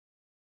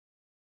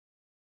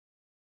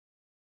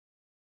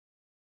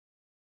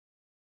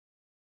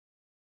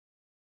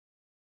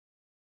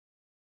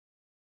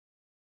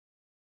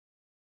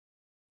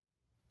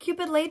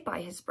Cupid laid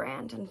by his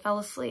brand and fell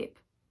asleep.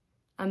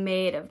 A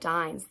maid of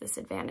Dian's this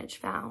advantage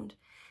found,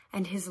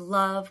 and his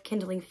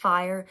love-kindling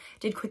fire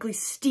did quickly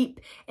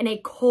steep in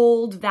a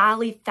cold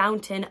valley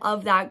fountain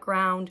of that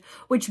ground,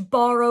 which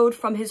borrowed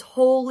from his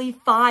holy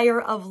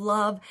fire of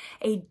love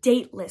a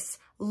dateless,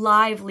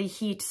 lively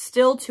heat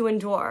still to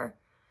endure,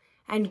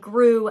 and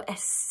grew a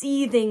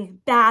seething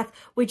bath,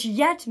 which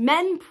yet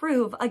men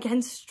prove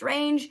against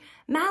strange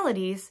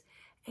maladies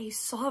a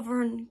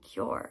sovereign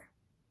cure.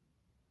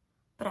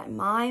 But at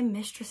my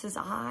mistress's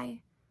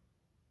eye,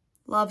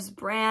 love's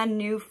brand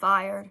new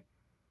fired,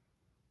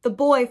 the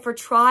boy for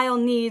trial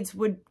needs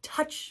would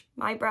touch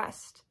my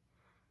breast.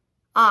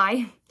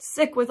 I,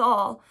 sick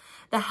withal,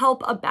 the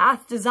help a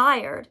bath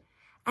desired,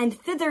 and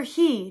thither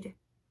hied,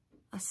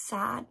 a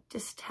sad,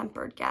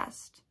 distempered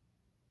guest.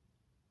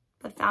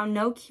 But found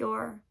no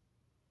cure.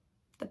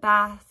 The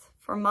bath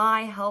for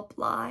my help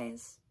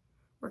lies,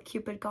 where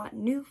Cupid got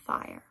new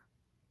fire,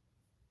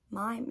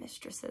 my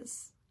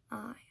mistress's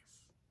eyes.